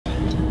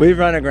We've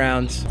run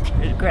aground.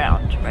 There's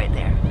ground right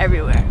there,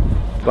 everywhere.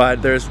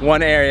 But there's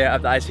one area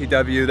of the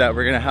ICW that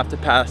we're gonna have to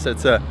pass.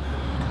 It's a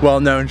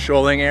well-known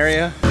shoaling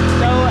area. So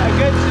a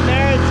good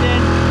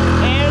Samaritan,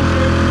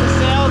 Andrew from the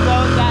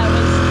sailboat that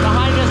was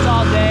behind us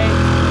all day,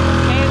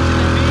 came to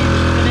the beach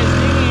in his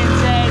dinghy and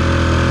said,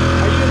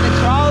 "Are you in the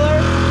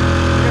trawler?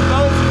 Your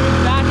boat's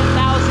moved back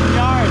 1,000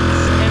 yards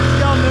and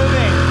still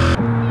moving."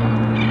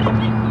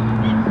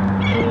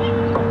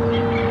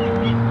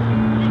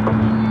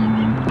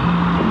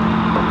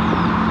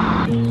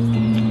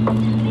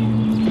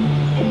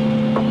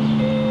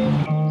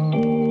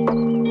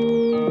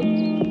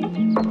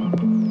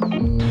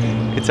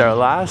 It's our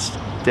last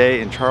day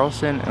in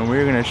Charleston and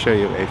we're gonna show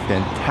you a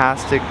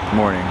fantastic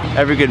morning.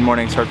 Every good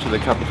morning starts with a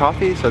cup of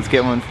coffee, so let's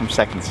get one from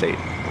Second State.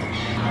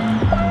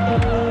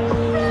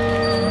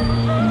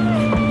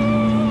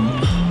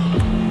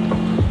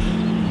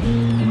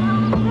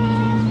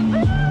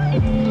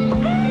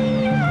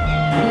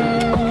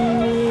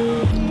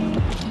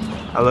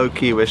 I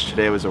low-key wish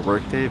today was a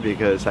work day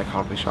because that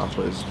coffee shop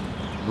was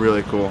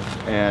really cool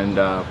and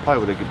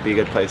probably would be a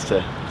good place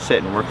to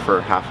sit and work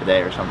for half a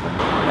day or something.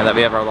 Now that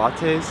we have our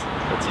lattes,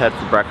 let's head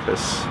for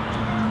breakfast.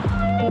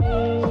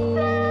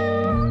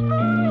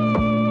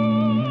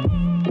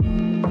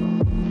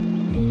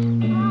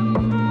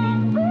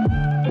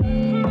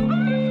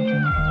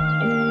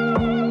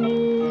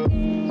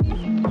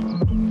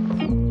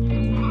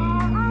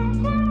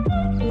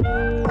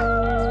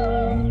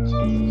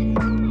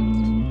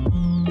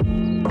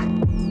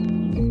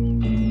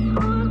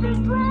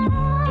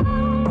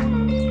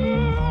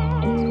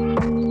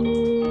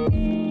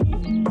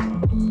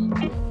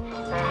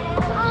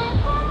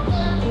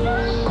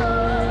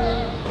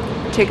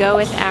 To go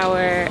with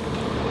our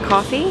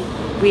coffee,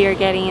 we are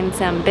getting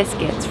some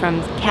biscuits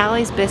from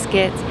Callie's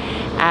Biscuits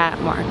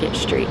at Market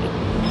Street.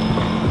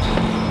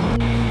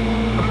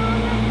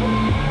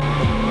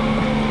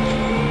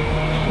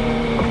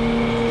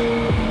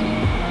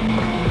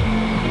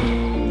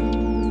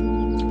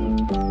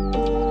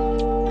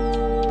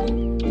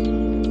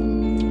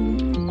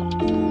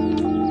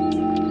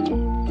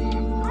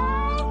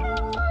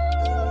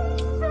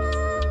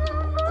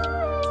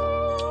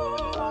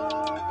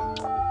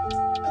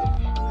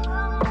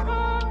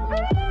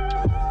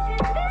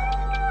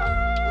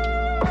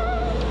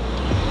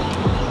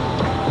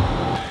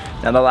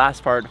 Now the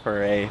last part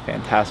for a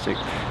fantastic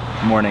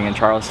morning in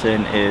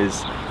Charleston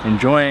is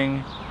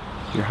enjoying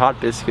your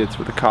hot biscuits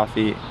with a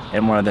coffee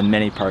in one of the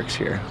many parks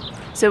here.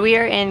 So we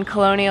are in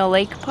Colonial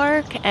Lake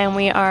Park and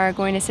we are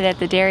going to sit at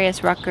the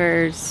Darius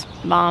Rucker's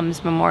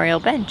Mom's Memorial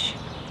Bench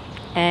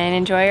and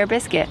enjoy our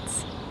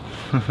biscuits.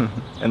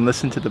 And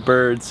listen to the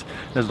birds.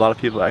 There's a lot of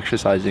people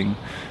exercising.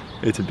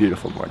 It's a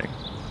beautiful morning.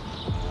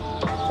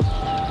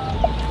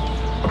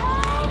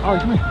 Oh,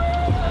 come here.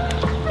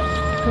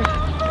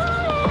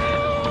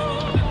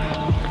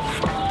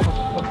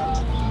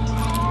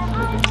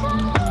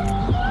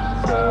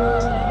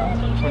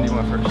 Which one do you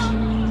want first?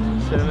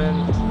 Cinnamon,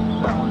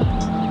 that one.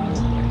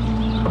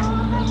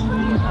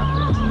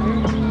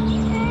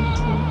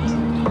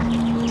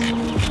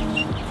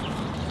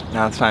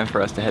 Now it's time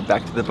for us to head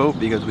back to the boat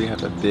because we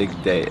have a big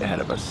day ahead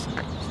of us.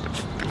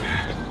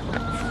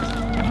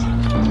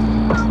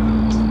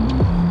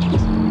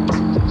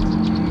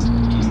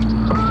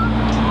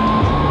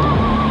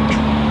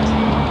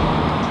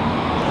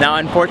 Now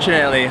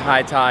unfortunately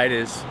high tide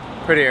is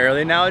pretty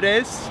early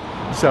nowadays.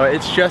 So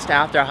it's just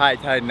after high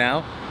tide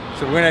now.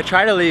 So we're gonna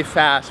try to leave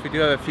fast. We do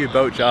have a few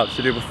boat jobs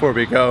to do before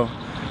we go.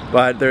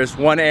 But there's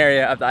one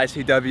area of the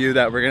ICW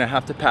that we're gonna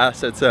have to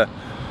pass. It's a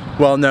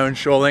well-known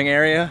shoaling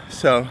area.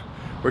 So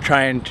we're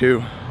trying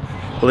to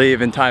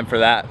leave in time for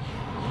that.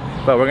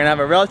 But we're gonna have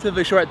a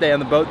relatively short day on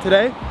the boat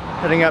today,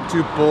 heading up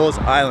to Bulls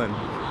Island.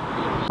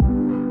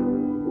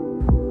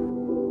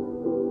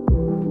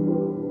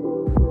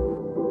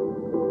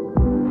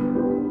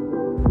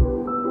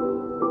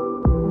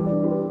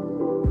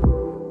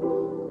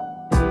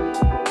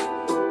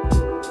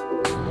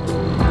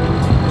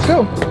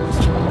 Go.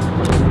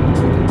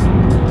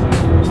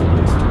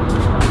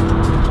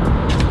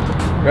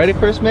 Ready,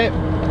 first mate?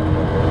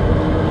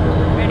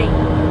 Ready?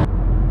 Okay,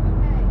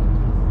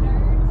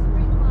 stern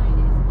spring line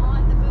is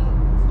on the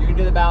boat. You can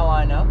do the bow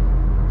line now.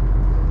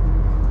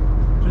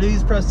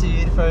 Please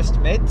proceed, first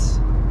mate.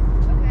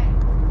 Okay,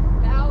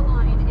 bow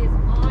line is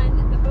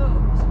on the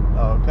boat.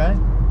 Okay.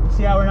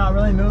 See how we're not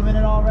really moving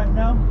at all right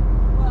now?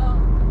 Well,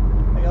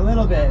 Like a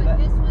little bit. but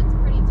this one's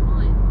pretty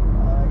taut.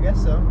 I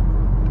guess so.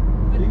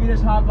 You can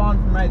just hop on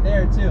from right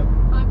there too.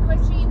 I'm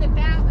pushing the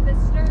back with the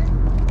stern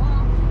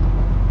off.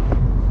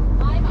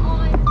 I'm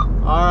on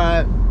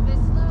Alright. the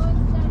slow and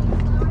steady,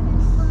 slower than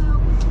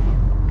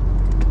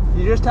slow.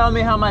 You just tell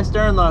me how my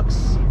stern looks.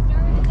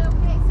 Stern is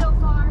okay so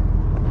far.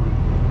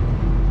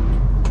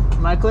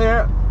 Am I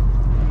clear?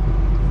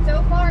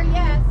 So far,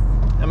 yes.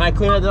 Am I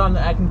clear that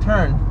I can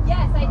turn?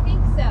 Yes, I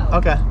think so.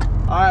 Okay.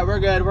 Alright, we're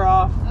good. We're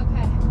off.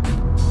 Okay.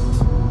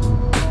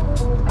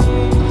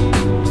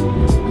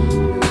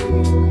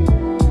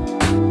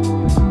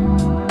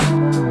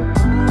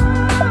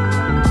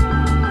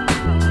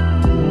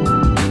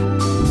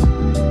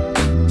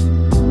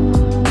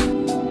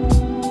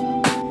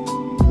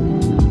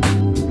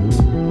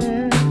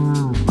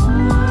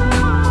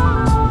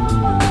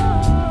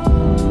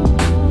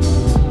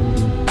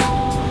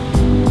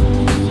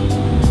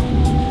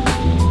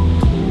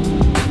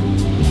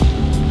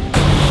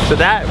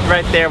 that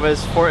right there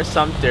was Fort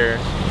Sumter,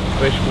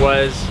 which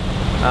was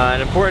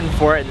an important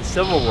fort in the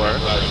Civil War,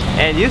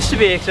 and used to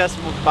be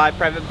accessible by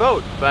private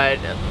boat, but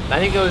I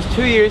think it was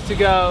 2 years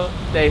ago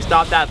they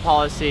stopped that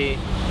policy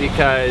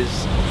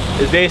because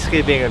it was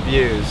basically being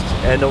abused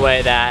in the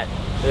way that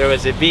there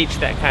was a beach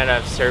that kind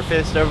of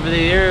surfaced over the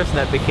years, and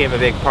that became a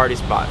big party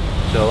spot.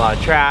 So a lot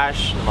of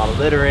trash, a lot of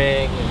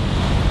littering.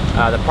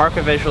 And, the park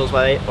officials,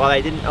 while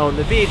they didn't own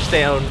the beach,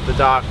 they owned the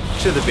dock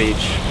to the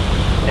beach,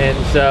 and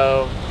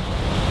so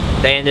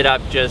they ended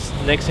up just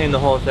nixing the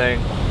whole thing.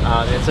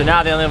 And so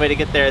now the only way to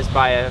get there is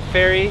by a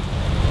ferry,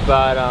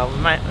 but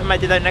we might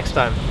do that next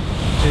time.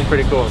 It's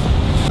pretty cool.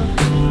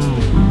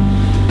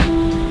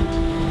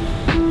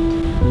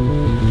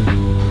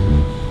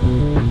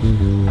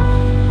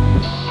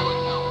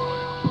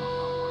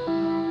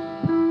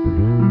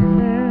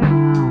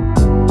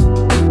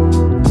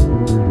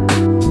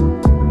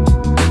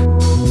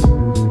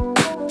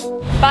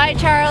 Bye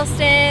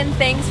Charleston,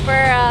 thanks for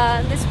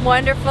this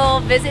wonderful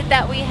visit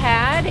that we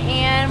had,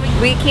 and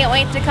we can't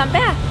wait to come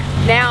back.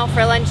 Now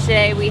for lunch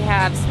today we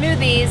have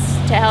smoothies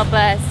to help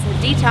us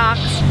detox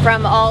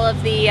from all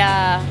of the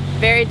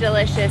very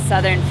delicious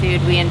southern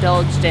food we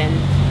indulged in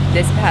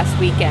this past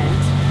weekend.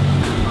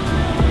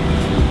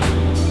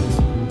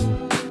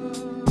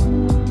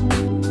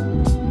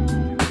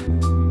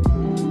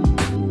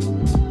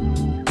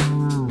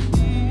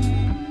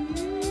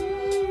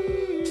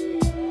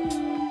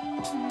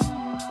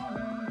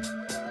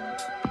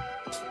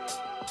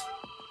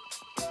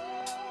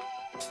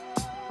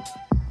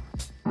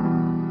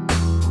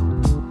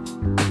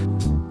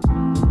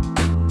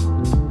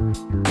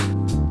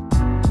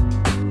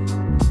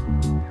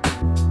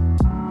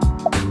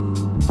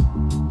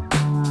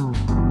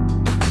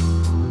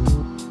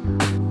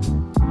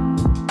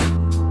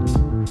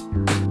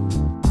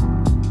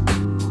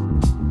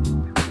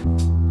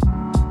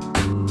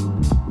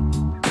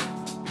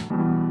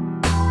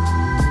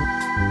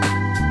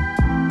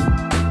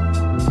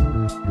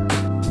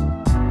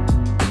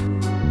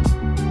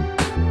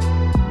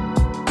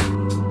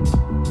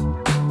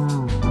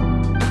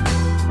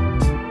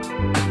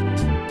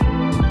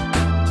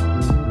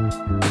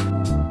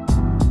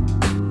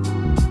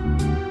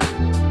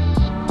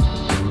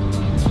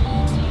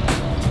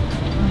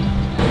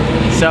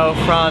 So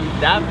from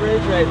that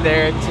bridge right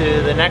there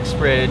to the next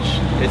bridge,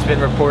 it's been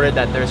reported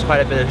that there's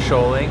quite a bit of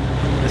shoaling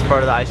as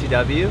part of the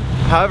ICW.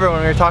 However,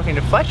 when we were talking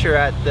to Fletcher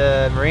at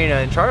the marina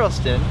in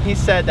Charleston, he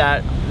said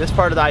that this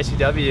part of the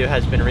ICW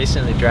has been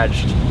recently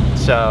dredged.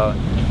 So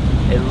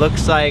it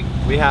looks like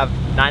we have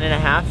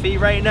 9.5 feet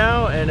right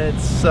now, and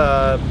it's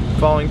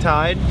falling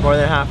tide, more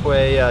than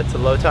halfway to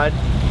low tide.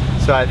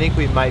 So I think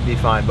we might be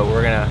fine, but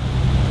we're gonna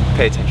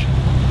pay attention.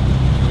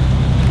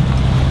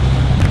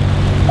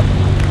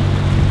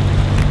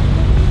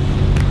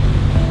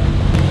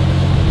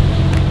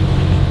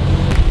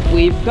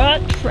 We've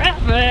got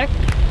traffic.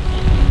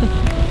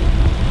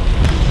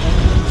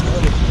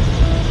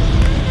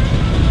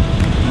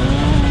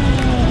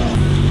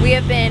 We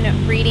have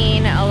been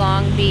reading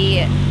along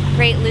the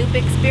Great Loop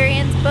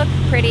Experience book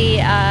pretty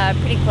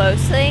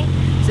closely,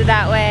 so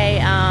that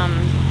way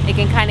it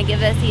can kind of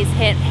give us these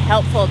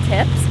helpful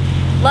tips,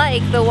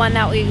 like the one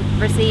that we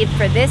received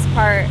for this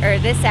part, or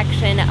this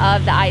section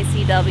of the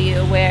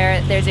ICW, where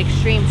there's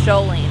extreme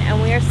shoaling,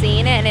 and we are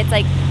seeing it, and it's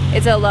like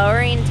it's a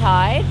lowering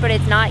tide, but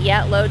it's not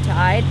yet low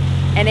tide,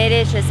 and it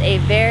is just a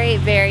very,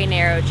 very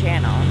narrow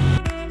channel.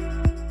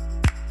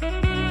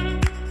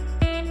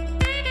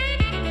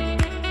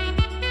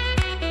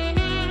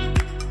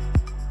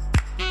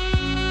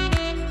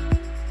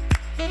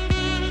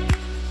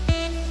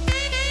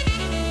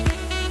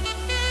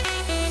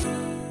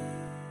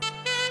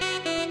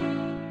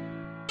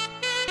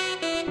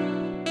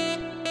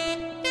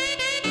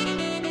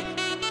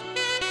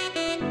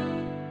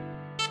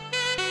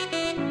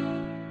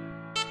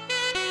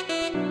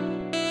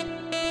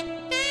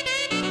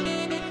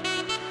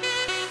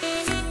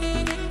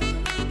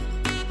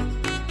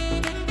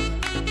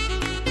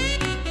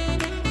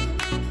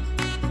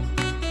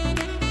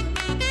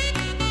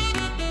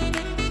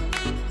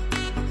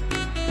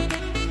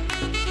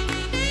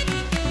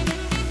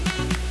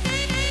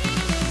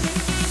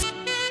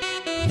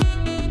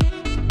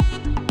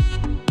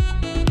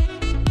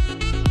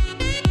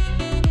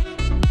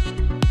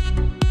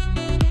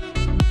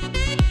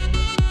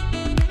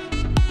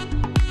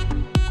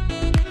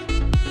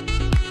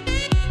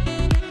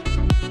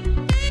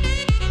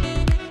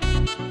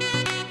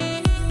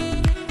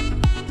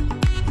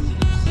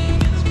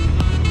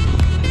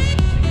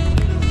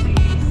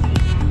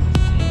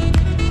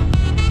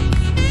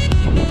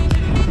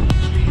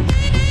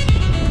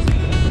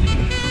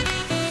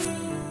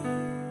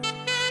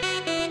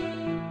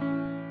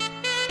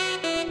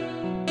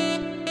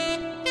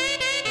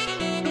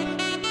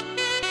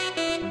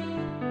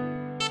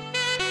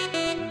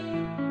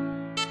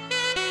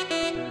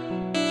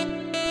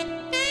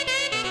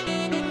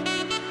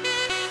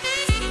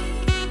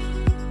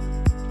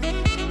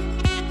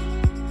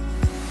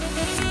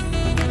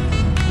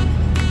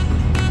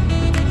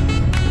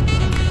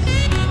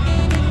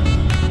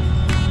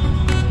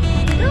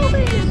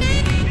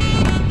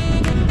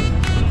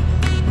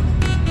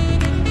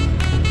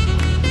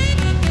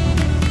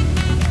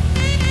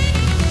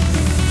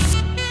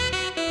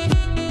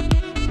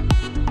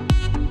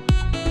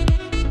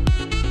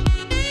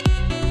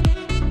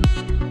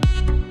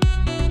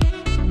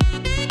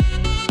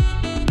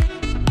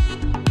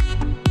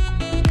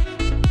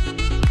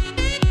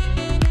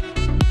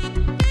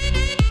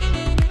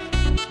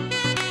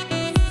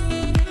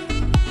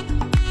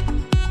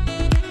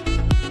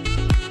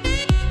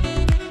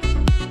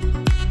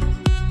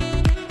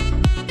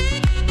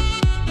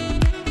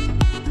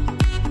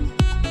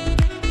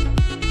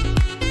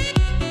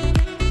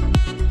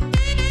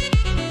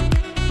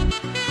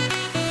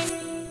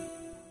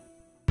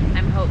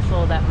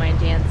 hopeful that my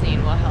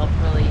dancing will help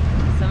relieve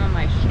some of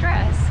my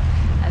stress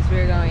as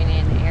we're going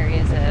in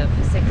areas of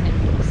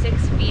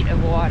 6 feet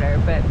of water,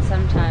 but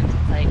sometimes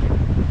it's like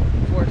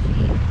 4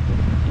 feet.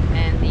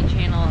 And the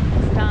channel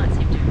does not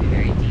seem to be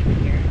very deep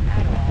here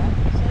at all,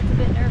 so it's a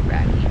bit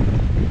nerve-wracking.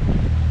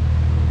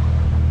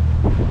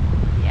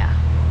 Yeah.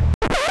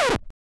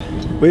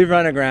 We've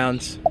run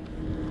aground.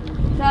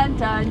 Dun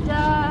dun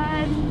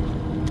dun!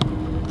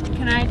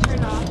 Can I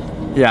turn off?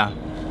 Yeah.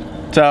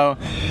 So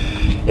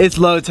it's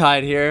low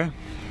tide here,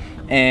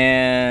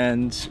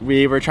 and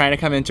we were trying to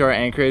come into our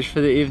anchorage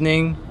for the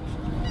evening,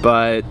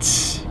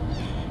 but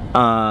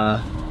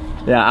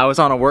yeah, I was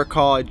on a work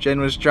call.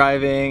 Jen was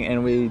driving,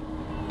 and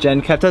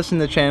Jen kept us in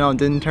the channel and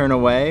didn't turn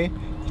away.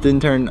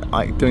 Didn't turn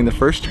like doing the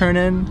first turn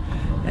in,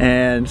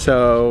 and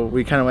so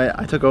we kind of went.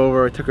 I took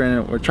over, took her in,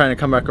 and we're trying to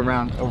come back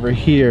around over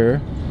here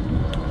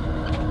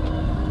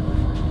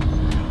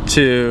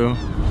to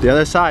the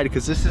other side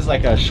because this is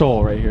like a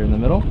shoal right here in the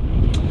middle.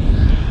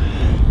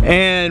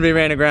 And we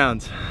ran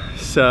aground.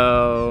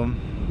 So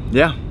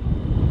yeah,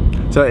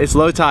 so it's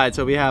low tide,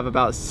 so we have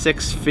about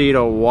 6 feet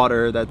of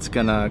water that's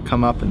gonna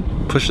come up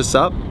and push us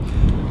up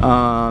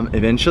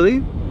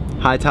eventually.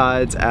 High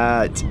tide's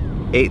at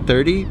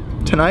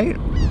 8:30 tonight,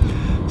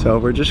 so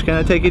we're just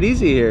gonna take it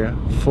easy here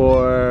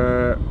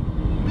for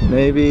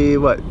maybe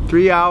what,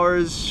 3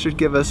 hours should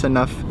give us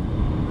enough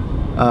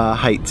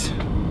height.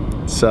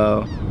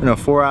 So no,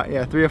 4 hours,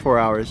 yeah, 3 or 4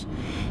 hours.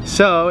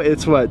 So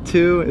it's what,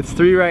 2, it's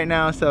 3 right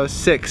now, so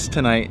 6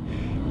 tonight.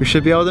 We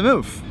should be able to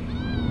move.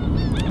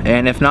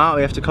 And if not,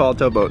 we have to call a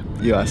towboat,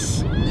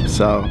 US.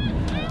 So,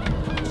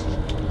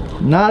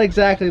 not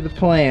exactly the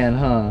plan,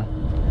 huh?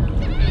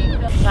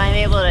 So I'm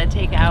able to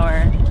take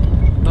our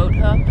boat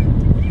hook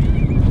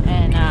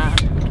and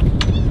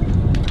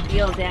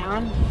feel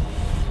down.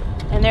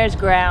 And there's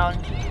ground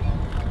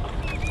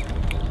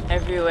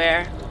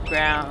everywhere,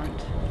 ground.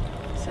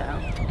 So,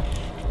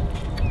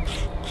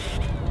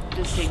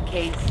 just in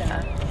case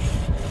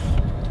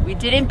we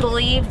didn't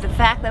believe the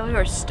fact that we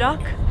were stuck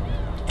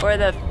or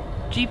the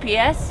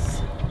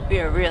GPS, we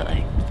are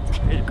really,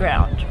 there's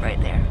ground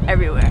right there,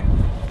 everywhere.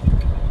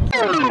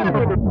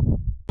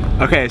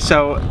 Okay,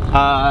 so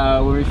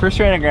when we first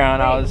ran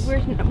aground,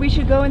 we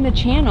should go in the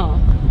channel.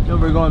 No,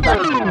 we're going back.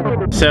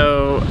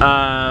 So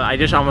I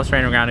just almost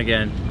ran aground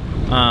again,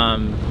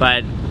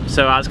 but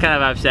so I was kind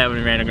of upset when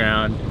we ran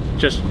aground,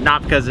 just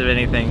not because of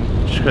anything,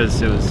 just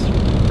because it was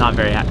not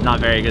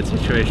very good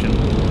situation.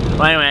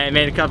 Well, anyway, I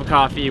made a cup of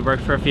coffee,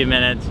 worked for a few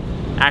minutes.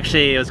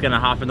 Actually, I was gonna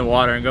hop in the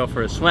water and go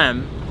for a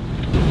swim.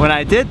 When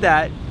I did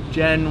that,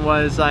 Jen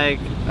was like,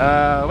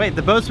 wait,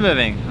 the boat's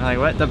moving. I'm like,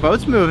 what? The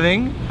boat's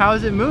moving? How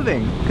is it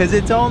moving? Because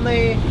it's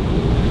only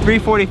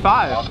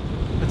 3:45.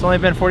 It's only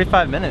been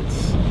 45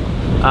 minutes.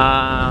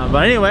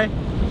 But anyway,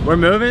 we're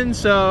moving,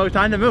 so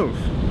time to move.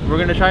 We're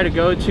gonna try to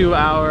go to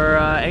our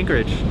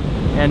anchorage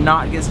and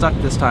not get stuck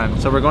this time.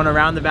 So we're going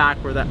around the back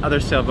where that other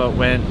sailboat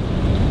went,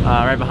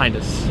 right behind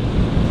us.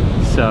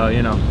 So,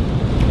 you know.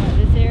 Yeah,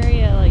 this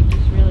area like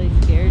just really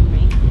scared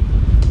me.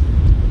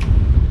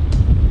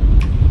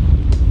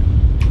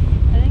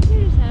 I think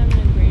we're just having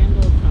a grand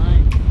old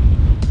time.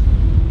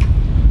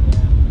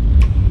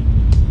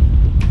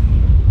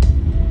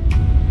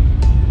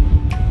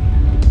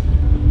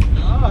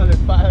 Oh, the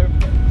fire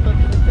took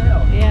the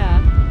tail. Yeah.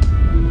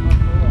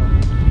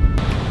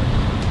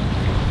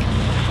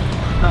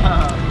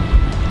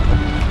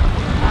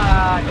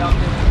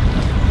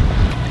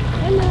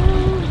 Hello.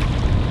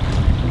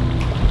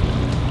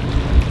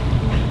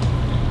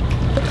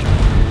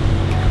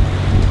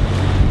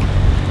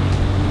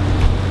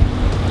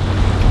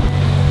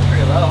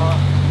 Pretty low, huh?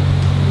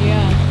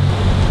 Yeah.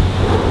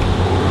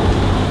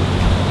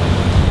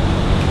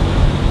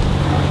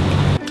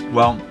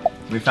 Well,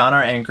 we found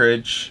our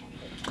anchorage.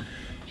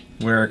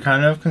 We're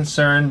kind of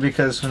concerned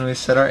because when we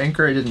set our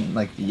anchor, it didn't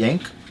like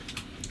yank.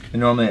 And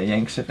normally it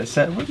yanks if it's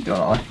set. What are you doing,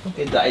 Ollie?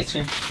 Okay, the ice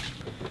cream.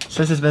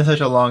 Since it's been such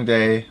a long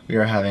day, we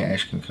are having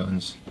ice cream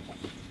cones.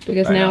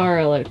 Because right now our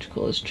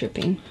electrical is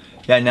tripping.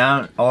 Yeah,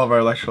 now all of our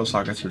electrical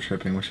sockets are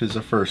tripping, which is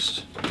a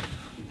first.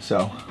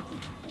 So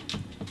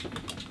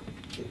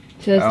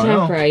it's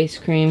time for ice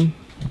cream.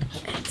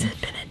 It's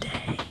been a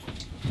day.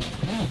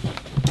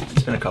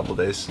 It's been a couple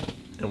days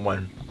in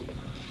one.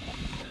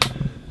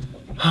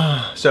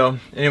 So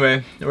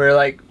anyway, we're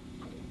like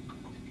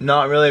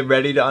not really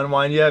ready to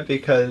unwind yet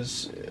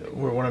because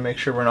we want to make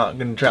sure we're not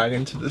going to drag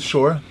into the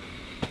shore.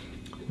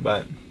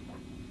 But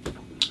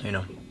you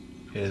know,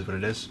 it is what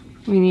it is.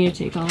 We need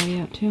to take Ollie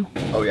out too.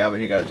 Oh yeah, but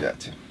you gotta do that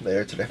too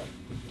later today.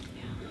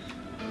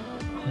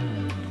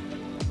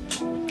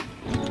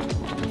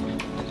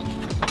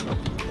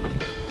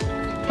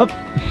 Up.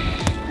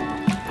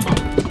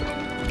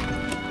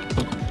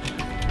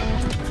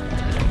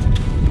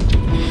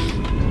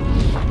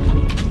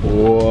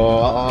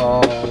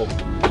 Whoa!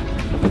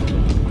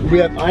 We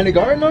have Ina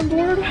Garten on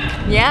board?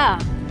 Yeah.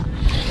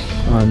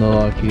 I'm the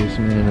luckiest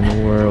man in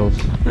the world.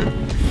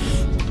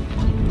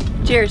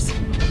 Cheers.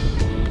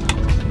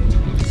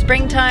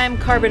 Springtime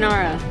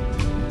carbonara.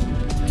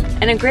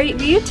 And a great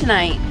view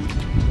tonight.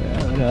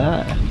 Yeah, look at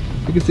that.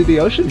 You can see the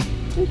ocean.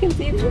 We can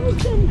see the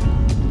ocean.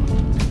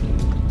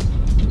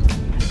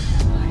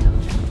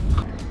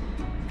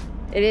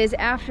 It is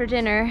after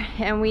dinner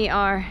and we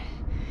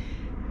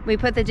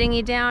put the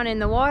dinghy down in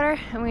the water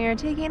and we are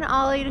taking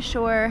Ollie to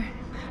shore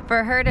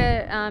for her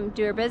to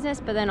do her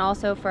business, but then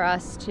also for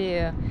us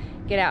to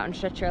get out and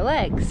stretch our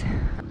legs.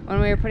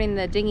 When we were putting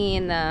the dinghy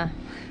in the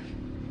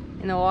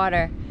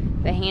water,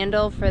 the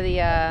handle for the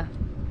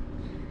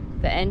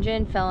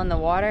engine fell in the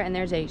water and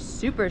there's a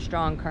super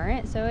strong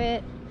current, so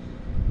it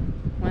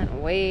went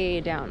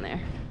way down there.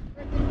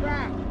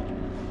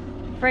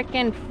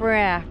 Frickin'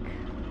 frack.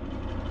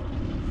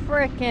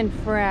 Frickin'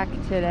 frack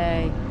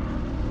today.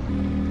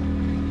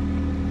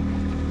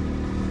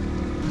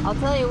 I'll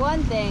tell you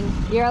one thing,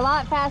 you're a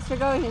lot faster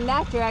going in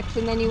that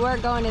direction than you were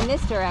going in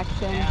this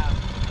direction. Yeah.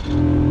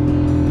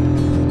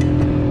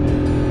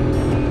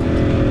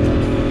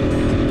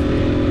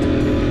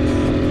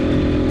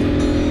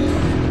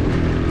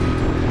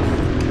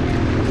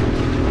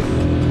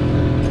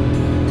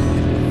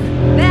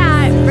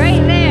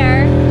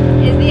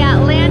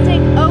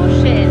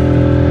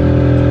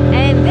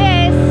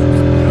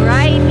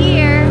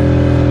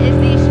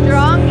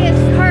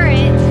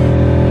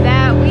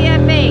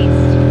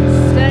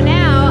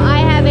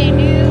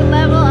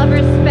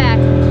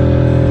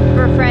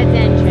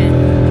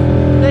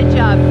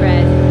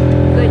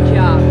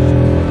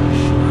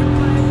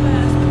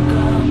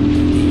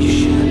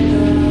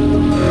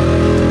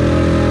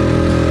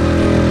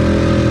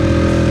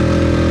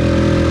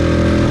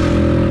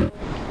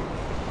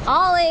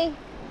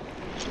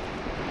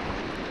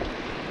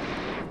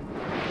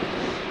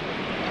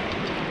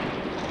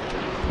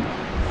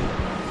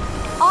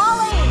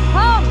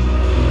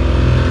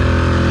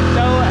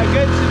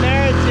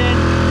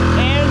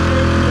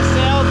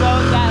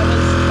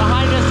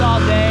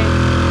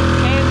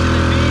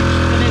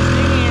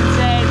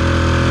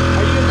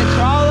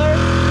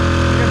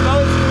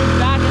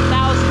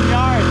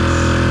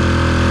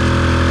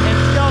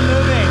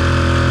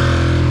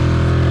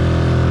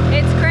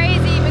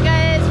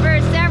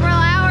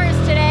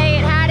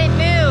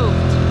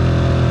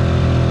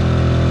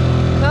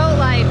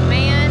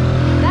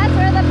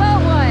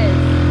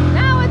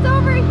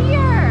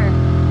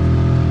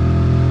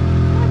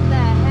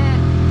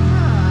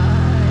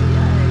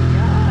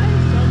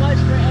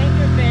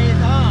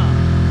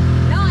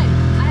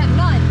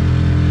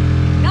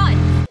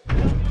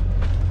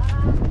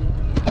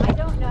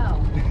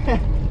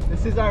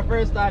 This is our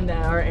first time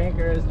that our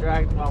anchor is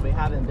dragged while we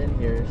haven't been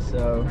here,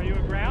 so... Are you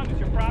aground? Is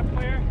your prop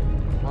clear?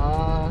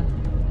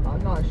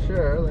 I'm not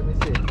sure. Let me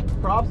see.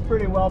 Prop's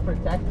pretty well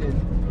protected.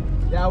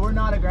 Yeah, we're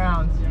not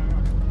aground. Yeah.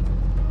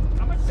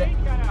 How much weight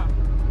you got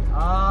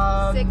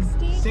out?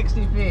 60?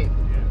 60 feet.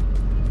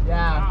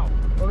 Yeah. Wow.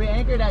 Well, we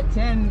anchored at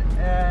 10.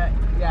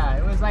 Yeah,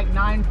 it was like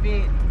 9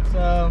 feet,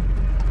 so...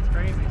 That's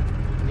crazy.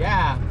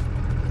 Yeah.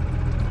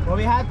 Well,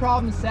 we had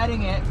problems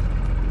setting it,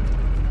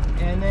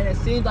 and then it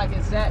seemed like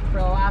it set for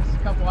the last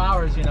couple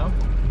hours, you know?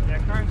 Yeah,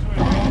 current's way up.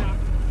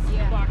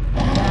 Yeah. Good luck.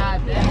 Yeah,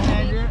 thanks,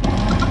 Andrew.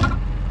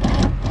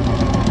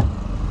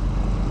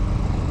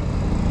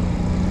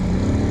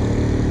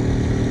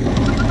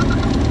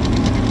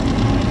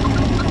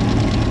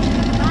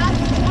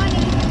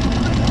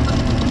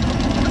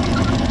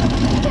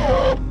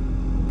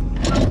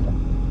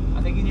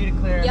 I think you need to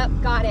clear. Yep,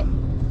 got it.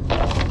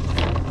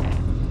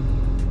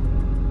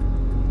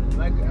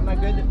 Am I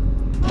good?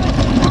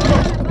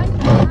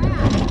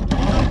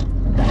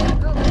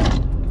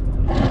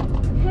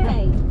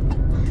 Hey.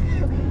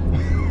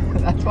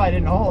 That's why I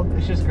didn't hold.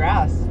 It's just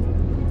grass.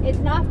 It's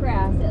not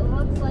grass. It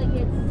looks like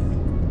it's...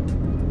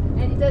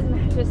 And it doesn't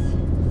matter. Just...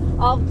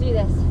 I'll do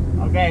this.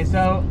 Okay,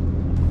 so...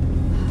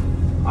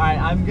 Alright,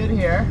 I'm good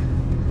here.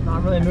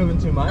 Not really moving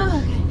too much.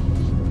 Okay.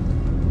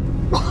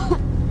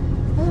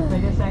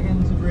 Take a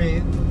second to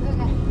breathe.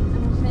 Okay.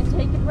 I'm just going to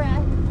take a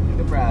breath. Take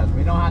a breath.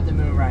 We don't have to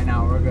move right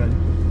now. We're good.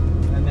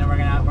 And then we're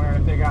gonna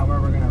figure out where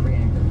we're gonna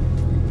re-anchor. Do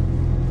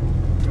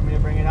you want me to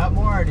bring it up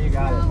more, or do you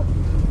got it?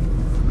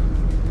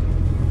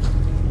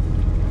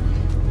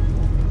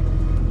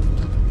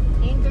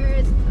 Anchor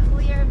is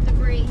clear of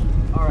debris.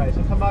 All right,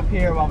 so come up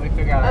here while we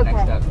figure out our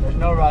next step. There's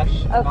no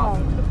rush. Okay. Not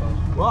moving the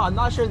boat. Well, I'm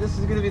not sure this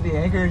is gonna be the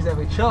anchors that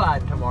we chill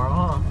at tomorrow,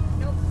 huh?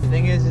 Nope. The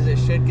thing is it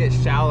should get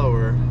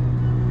shallower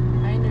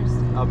I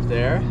understand. up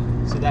there,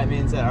 so that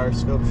means that our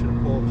scope should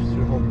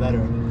hold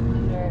better.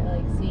 After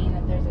like seeing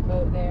that there's a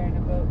boat there and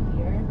a boat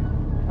here,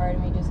 part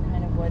of me just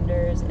kind of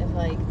wonders if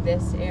like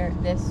this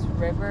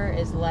river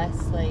is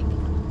less like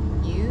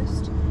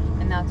used,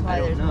 and that's why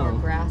there's more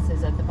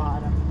grasses at the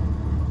bottom.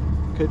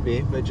 Could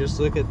be, but just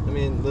look at, I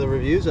mean, the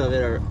reviews of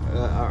it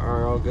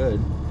are all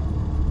good.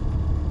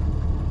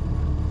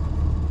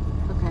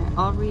 Okay,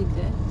 I'll read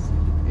this.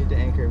 Need to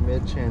anchor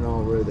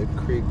mid-channel where the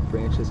creek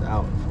branches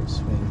out for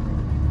swing.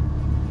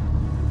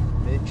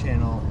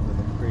 Mid-channel where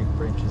the creek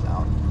branches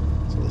out.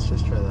 So let's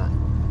just try that.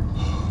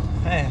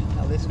 Hey,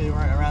 at least we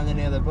weren't around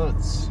any other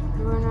boats.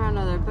 We weren't around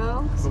other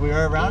boats. But we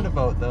were around a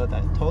boat though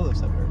that told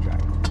us that we were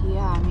dragging.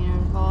 Yeah, I mean,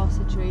 out of all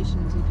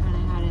situations, we kind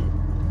of had it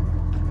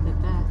the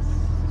best.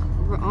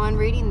 on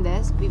reading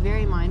this, be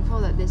very mindful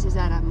that this is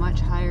at a much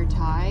higher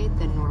tide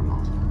than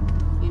normal.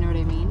 You know what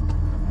I mean?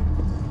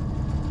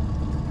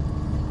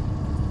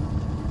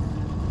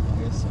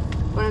 I guess so.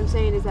 What I'm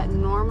saying is that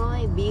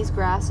normally these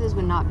grasses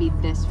would not be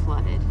this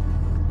flooded.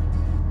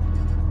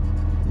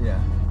 Yeah.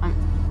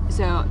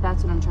 So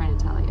that's what I'm trying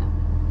to tell you.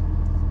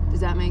 Does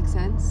that make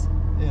sense?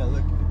 Yeah,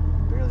 look, you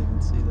can barely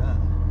even see that.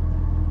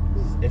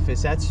 If it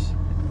sets,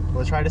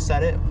 we'll try to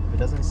set it. If it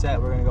doesn't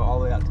set, we're gonna go all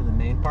the way out to the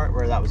main part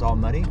where that was all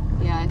muddy.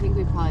 Yeah, I think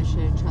we probably should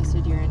have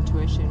trusted your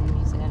intuition when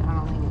you said, I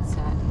don't think it's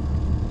set.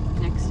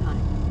 Next time.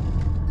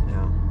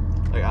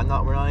 Yeah.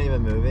 Like we're not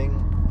even moving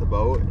the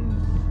boat,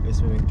 and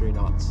it's moving 3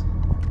 knots.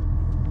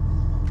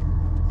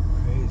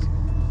 Crazy.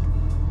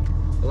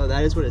 Well,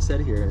 that is what it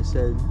said here. It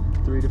said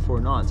 3 to 4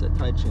 knots at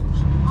tide change.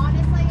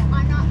 Honestly,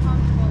 I'm not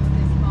comfortable with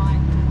this spot.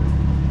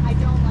 I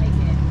don't like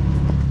it.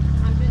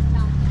 I'm just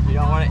telling you. You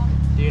don't want it?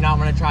 Do you not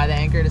want to try the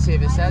anchor to see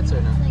if it sets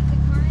or no? Like the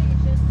current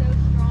is just so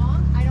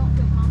strong, I don't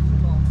feel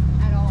comfortable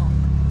at all.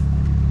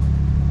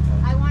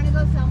 I want to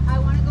go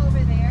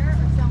over there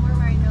or somewhere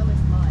where I know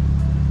it's mud.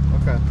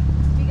 Okay.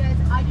 Because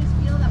I just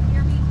feel that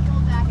we're being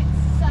pulled back at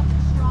such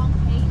a strong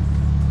pace.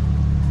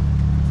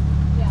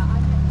 Yeah,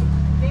 it's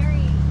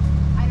very,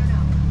 I don't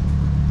know.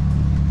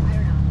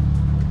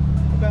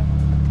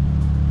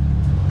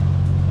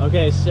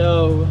 Okay,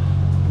 so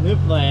new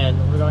plan.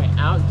 We're going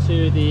out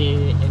to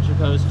the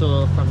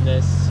intracoastal from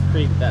this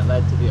creek that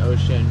led to the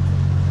ocean,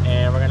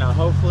 and we're gonna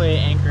hopefully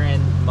anchor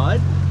in mud,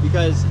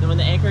 because when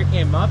the anchor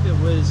came up, it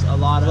was a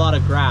lot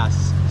of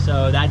grass.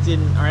 So that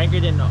our anchor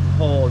didn't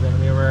hold, and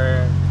we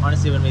were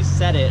honestly, when we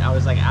set it, I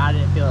was like, I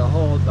didn't feel it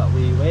hold, but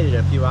we waited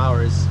a few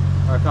hours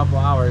or a couple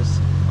hours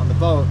on the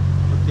boat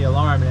with the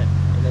alarm,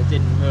 and it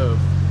didn't move.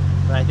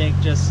 But I think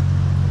just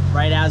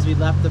right as we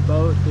left the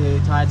boat, the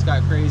tides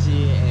got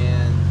crazy,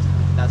 and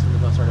that's when the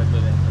boat started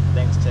moving,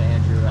 thanks to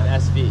Andrew at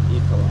SV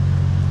Ecola.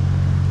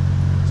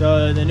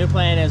 So the new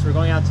plan is we're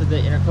going out to the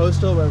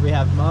intercoastal where we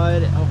have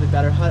mud, hopefully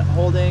better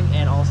holding,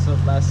 and also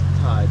less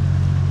tide.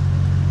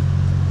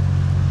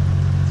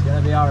 It's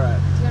gonna be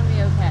alright. It's going to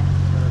be okay.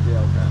 It's gonna be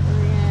okay.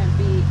 We're going to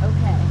be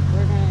okay.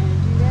 We're going to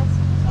do this.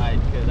 Tide,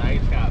 because I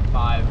just got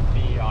 5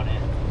 feet on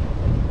it.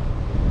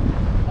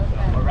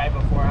 Okay. So, right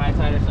before high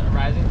tide or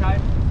rising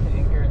tide.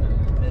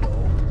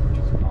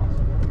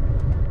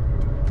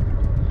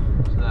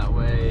 That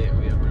way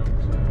we have room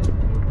to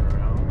move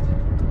around.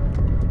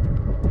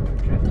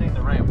 Drifting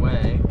the right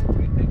way. What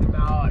do you think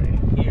about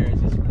here? Is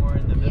this more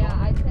in the middle?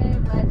 Yeah, I'd say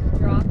let's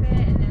drop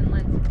it and then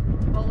let's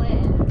pull it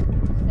and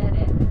set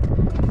it.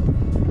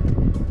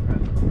 Okay.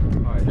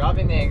 Alright,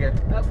 dropping the anchor.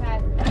 Okay.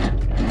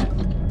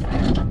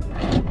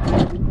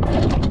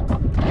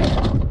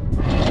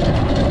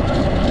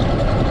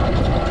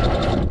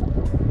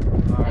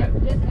 Alright.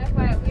 Just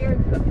FYI, we are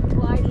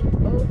gliding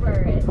over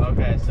it.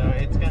 Okay, so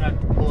it's gonna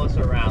pull us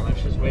around.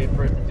 Let's just wait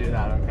for it to do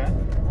that, okay?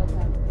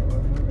 Okay.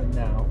 We're moving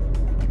now.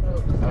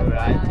 Oops, Oh,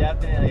 I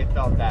definitely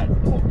felt that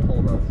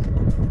pulled us.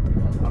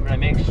 I'm gonna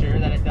make sure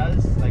that it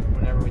does, like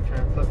whenever we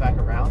flip back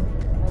around.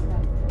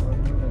 Okay. We're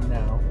moving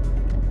now.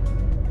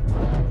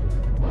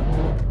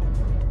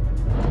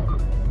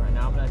 Alright,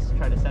 now I'm gonna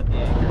try to set the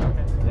anchor,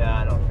 okay?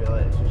 Yeah, I don't feel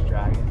it, it's just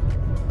dragging.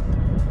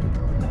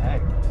 What the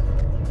heck?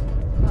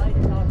 Probably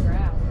just all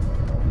grass.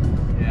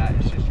 Yeah,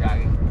 it's just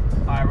dragging.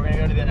 Alright, we're gonna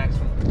go to the next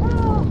one.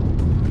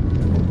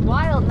 Oh,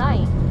 wild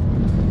night.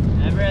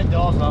 Never a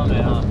dull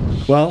moment, huh?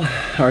 Well,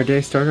 our day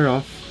started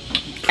off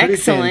pretty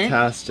Excellent.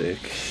 fantastic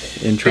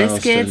in Charleston.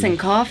 Biscuits and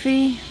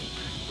coffee.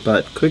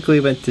 But quickly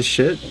went to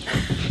shit.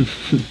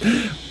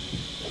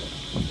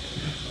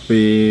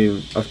 We,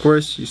 of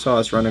course, you saw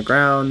us run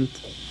aground,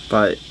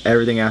 but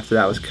everything after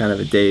that was kind of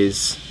a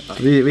daze.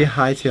 We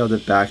hightailed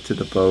it back to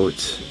the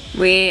boat.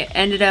 We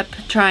ended up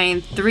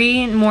trying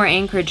 3 more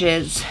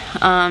anchorages,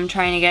 trying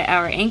to get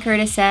our anchor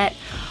to set,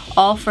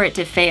 all for it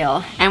to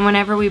fail. And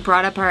whenever we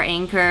brought up our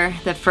anchor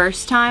the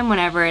first time,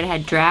 whenever it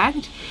had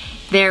dragged,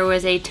 there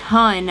was a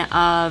ton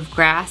of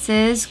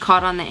grasses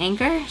caught on the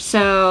anchor.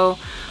 So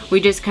we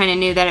just kind of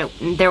knew that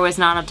there was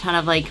not a ton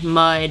of like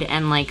mud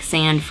and like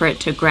sand for it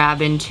to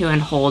grab into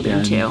and hold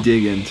into. And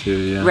dig into,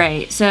 yeah.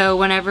 Right, so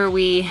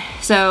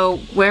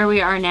where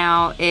we are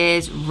now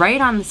is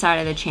right on the side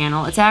of the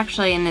channel. It's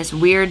actually in this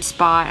weird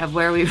spot of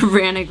where we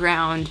ran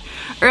aground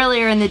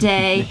earlier in the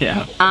day.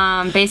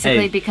 Yeah. Basically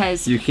Hey,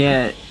 because you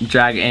can't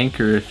drag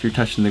anchor if you're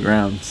touching the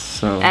ground,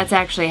 so that's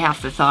actually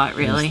half the thought,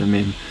 really. that's the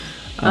main.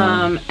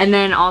 And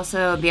then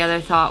also the other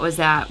thought was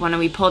that when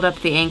we pulled up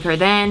the anchor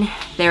then,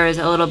 there was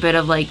a little bit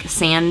of like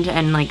sand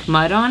and like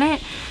mud on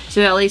it.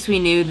 So at least we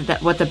knew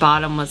that what the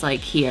bottom was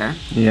like here.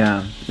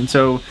 Yeah, and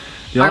so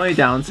the only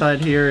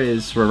downside here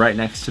is we're right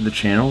next to the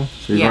channel.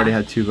 So we've already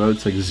had 2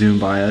 boats like zoom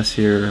by us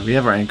here. We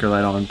have our anchor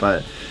light on,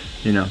 but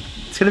you know,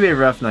 it's gonna be a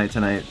rough night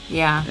tonight.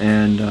 Yeah.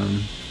 And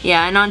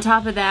yeah, and on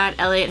top of that,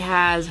 Elliot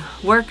has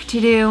work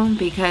to do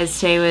because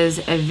today was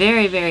a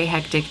very, very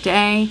hectic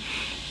day.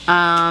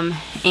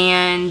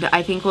 And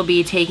I think we'll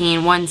be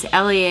taking, once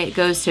Elliot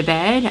goes to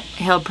bed,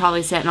 he'll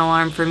probably set an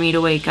alarm for me to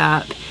wake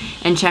up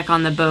and check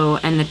on the boat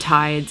and the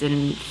tides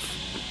and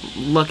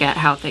look at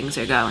how things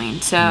are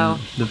going. So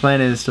the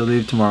plan is to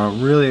leave tomorrow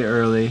really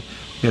early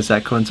because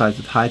that coincides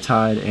with high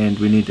tide and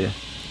we need to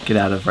get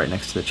out of right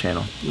next to the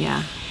channel.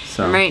 yeah.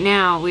 So And right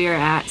now we are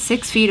at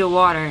 6 feet of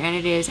water and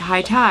it is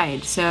high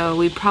tide, so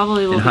we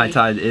probably will and high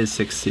tide is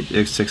 6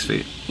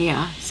 feet.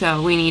 Yeah,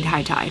 so we need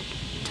high tide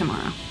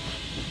tomorrow.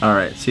 All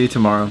right, see you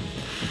tomorrow.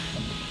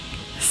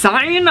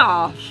 Signing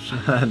off.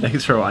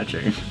 Thanks for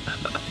watching.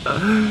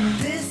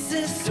 This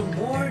is a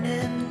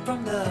warning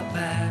from the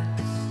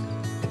past.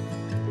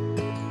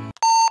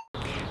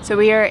 So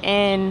we are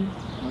in,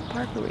 what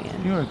park are we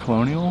in? You're a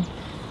Colonial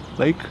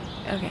Lake.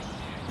 Okay.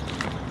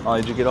 Oh,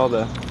 did you get all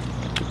the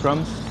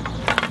crumbs?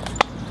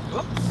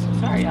 Whoops,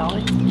 sorry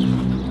Ollie. Did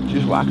you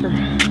just whack her?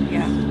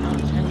 Yeah, not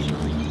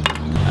intentionally.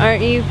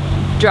 Aren't you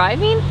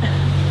driving?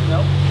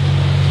 Nope.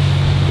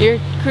 You're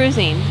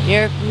cruising,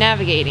 you're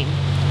navigating.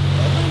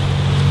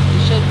 You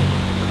should be.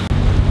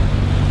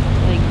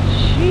 Like,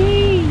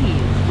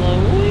 jeez,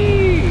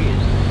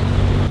 Louise.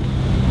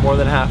 More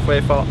than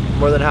halfway fallen?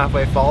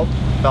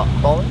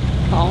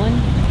 Colin,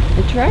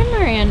 the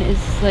trimaran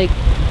is like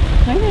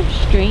kind of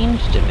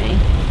strange to me.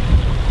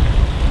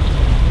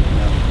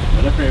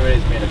 What if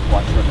anybody's made a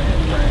quattro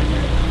van right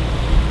here?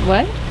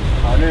 What?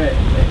 How do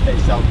they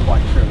sell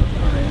quattro